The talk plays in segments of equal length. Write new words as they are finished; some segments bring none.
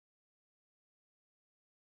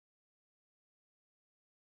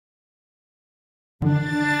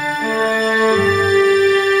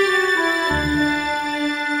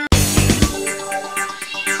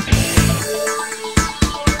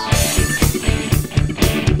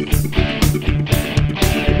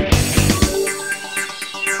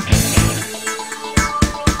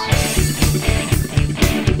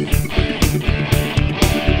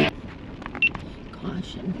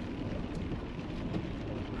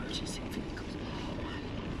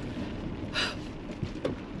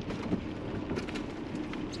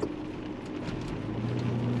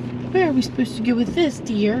Where are we supposed to go with this,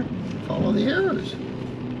 dear? Follow the arrows.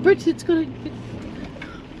 Bridget's gonna...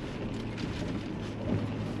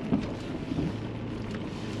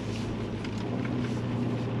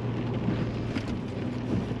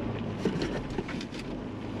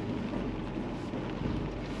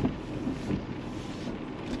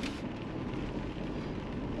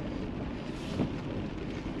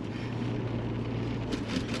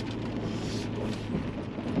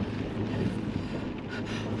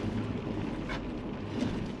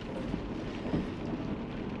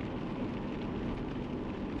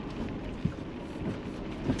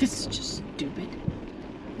 This is just stupid.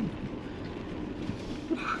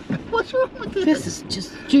 What's wrong with this? This is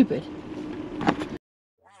just stupid.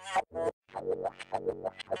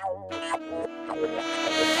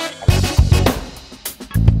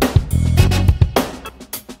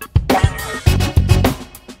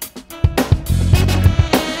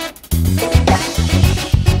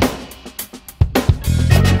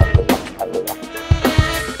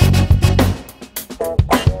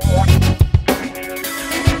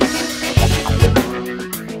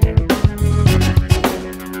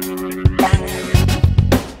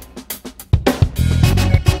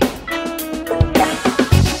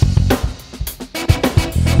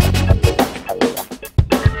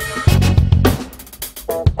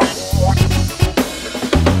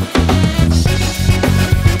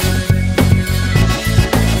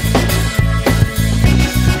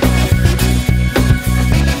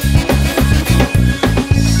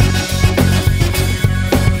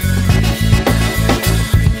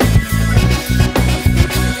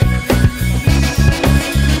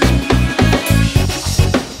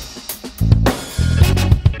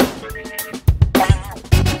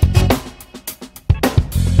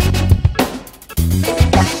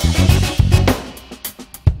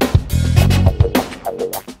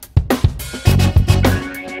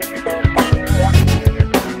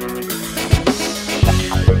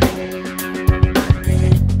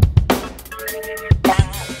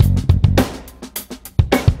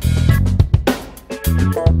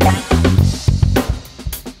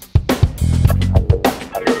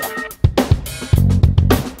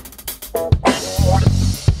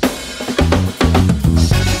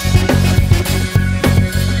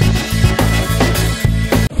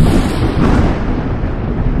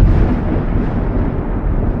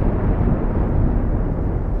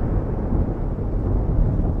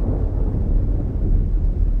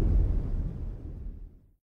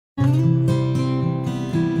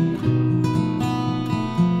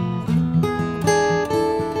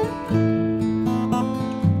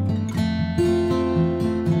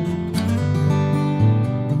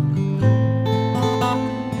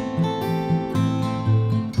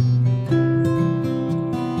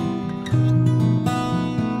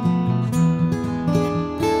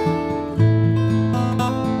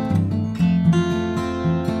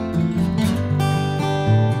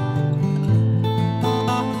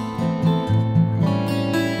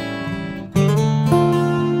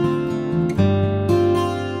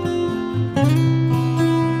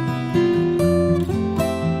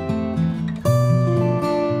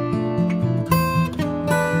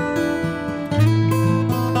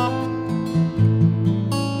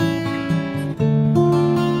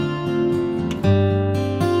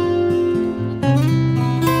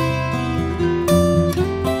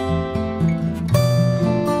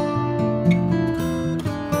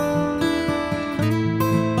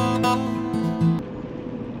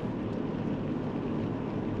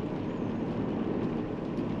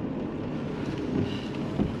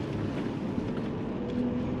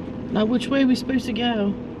 Now, which way are we supposed to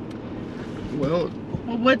go? Well,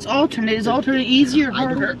 what's alternate? Is alternate easier or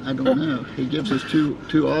harder? I don't know. He gives us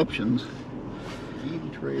two options. Main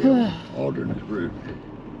trail, alternate route.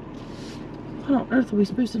 What on earth are we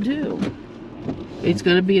supposed to do? It's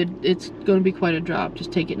gonna be quite a drop.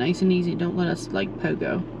 Just take it nice and easy. Don't let us like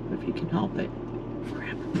pogo if you can help it.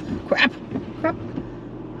 Crap.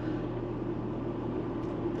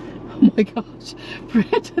 Oh my gosh,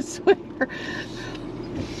 Brent, I swear.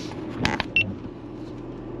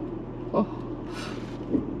 Oh.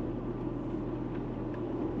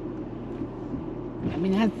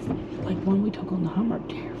 That's like one we took on the Hummer.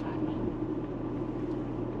 Terrified me.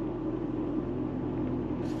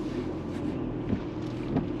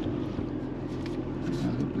 I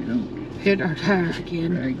hope we don't Hit our tire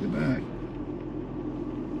again. drag the back.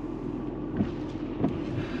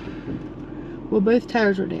 Well, both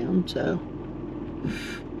tires are down, so.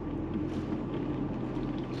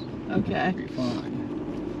 Okay. Be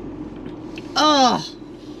fine. Oh!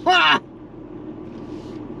 Ah!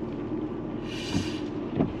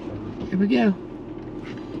 Here we go.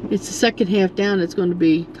 It's the second half down. It's going to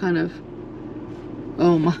be kind of.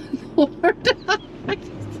 Oh my Lord!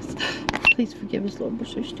 Please forgive us, Lord. We're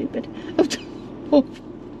so stupid. Oh.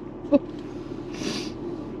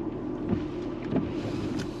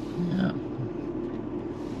 Yeah.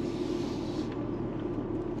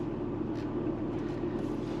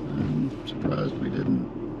 I'm surprised we didn't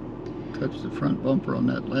touch the front bumper on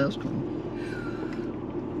that last one.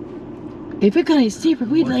 If it got any steeper,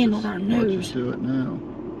 we'd land on our Watch us nose. do it now.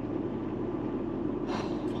 Oh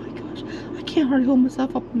my gosh. I can't hardly hold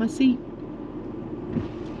myself up in my seat.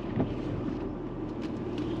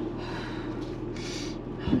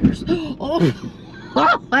 Oh,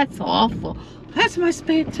 oh, that's awful. That's my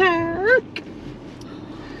spare tire.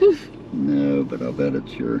 No, but I'll bet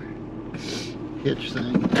it's your hitch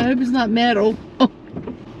thing. I hope it's not metal. Oh.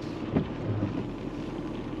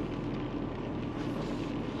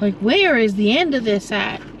 Like, where is the end of this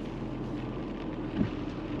at?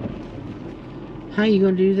 How are you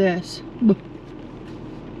going to do this? Look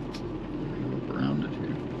around it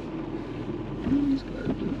here. These guys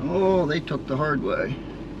do- Oh, they took the hard way.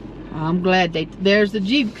 I'm glad there's the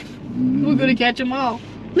Jeep. We're going to catch them all.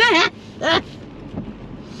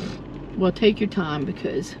 Well, take your time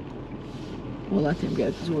because we'll let them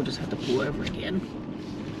go because we'll just have to pull over again.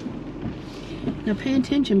 Now pay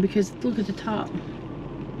attention because look at the top.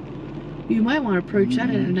 You might want to approach that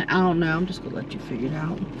and I don't know. I'm just going to let you figure it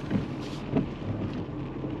out.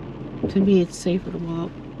 To me, it's safer to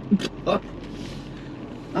walk.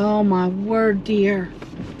 Oh my word, dear.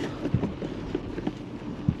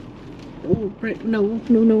 Oh, right. No.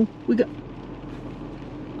 We got...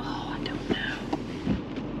 Oh, I don't know.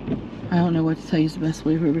 I don't know what to tell you is the best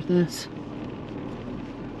way over this.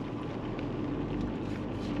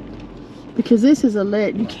 Because this is a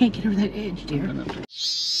ledge. You can't get over that edge, dear. I'm gonna have to-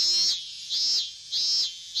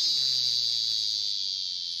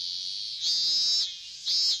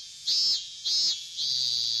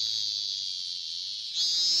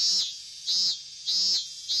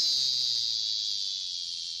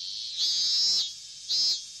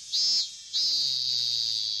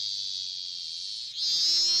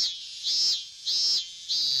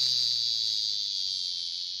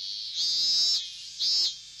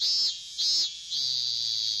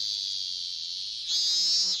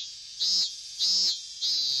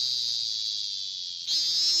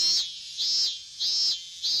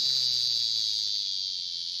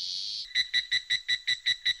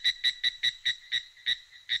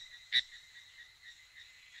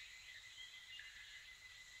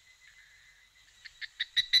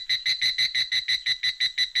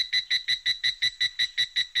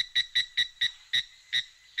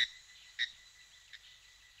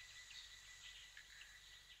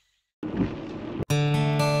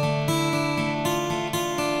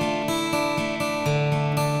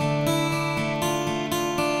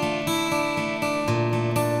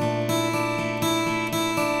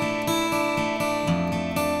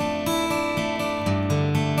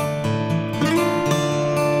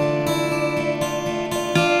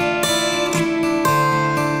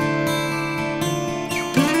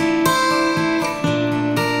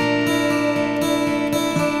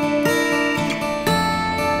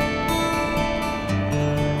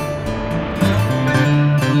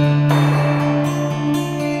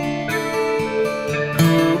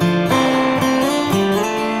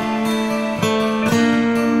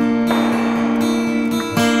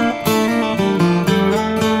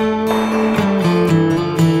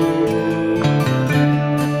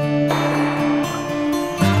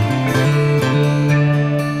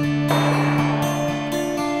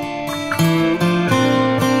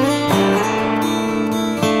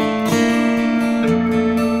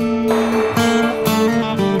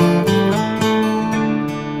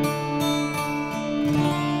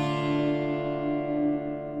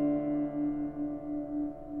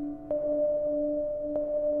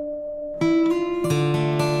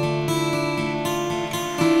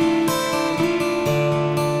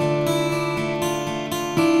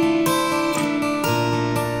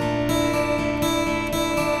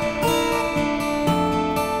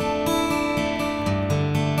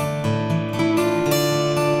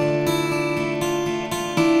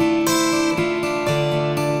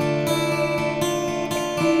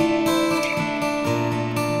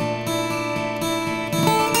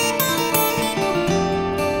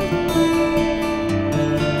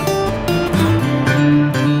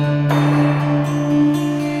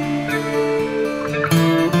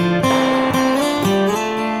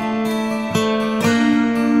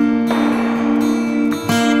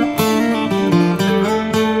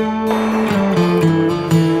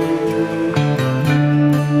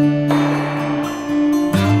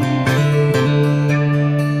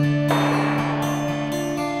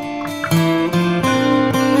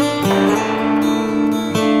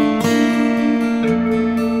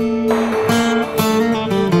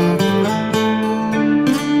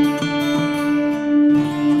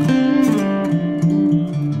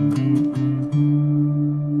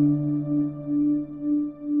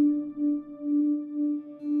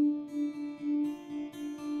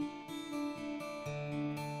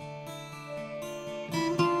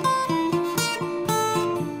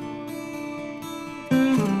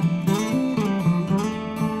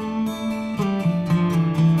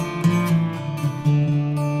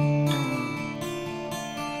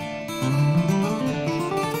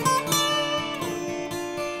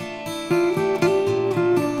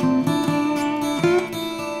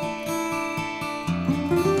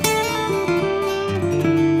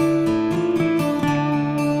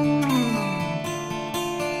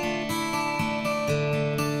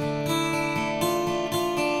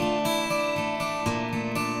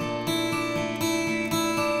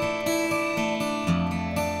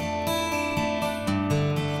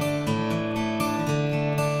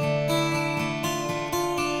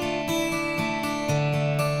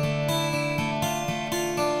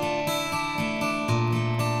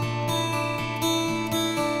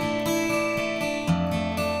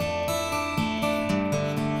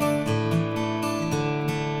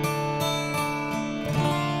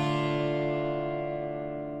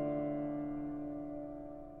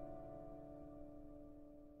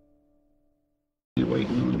 He's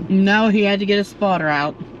waiting on him. No, he had to get a spotter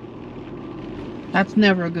out. That's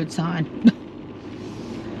never a good sign.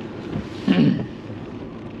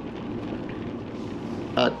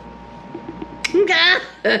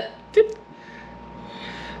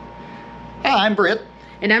 Hi, I'm Britt.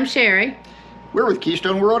 And I'm Sherry. We're with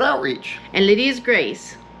Keystone World Outreach. And Lydia's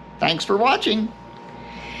Grace. Thanks for watching.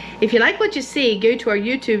 If you like what you see, go to our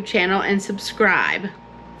YouTube channel and subscribe.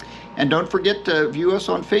 And don't forget to view us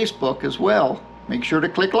on Facebook as well. Make sure to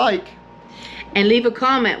click like. And leave a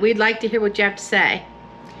comment. We'd like to hear what you have to say.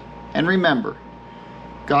 And remember,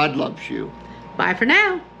 God loves you. Bye for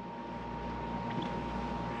now.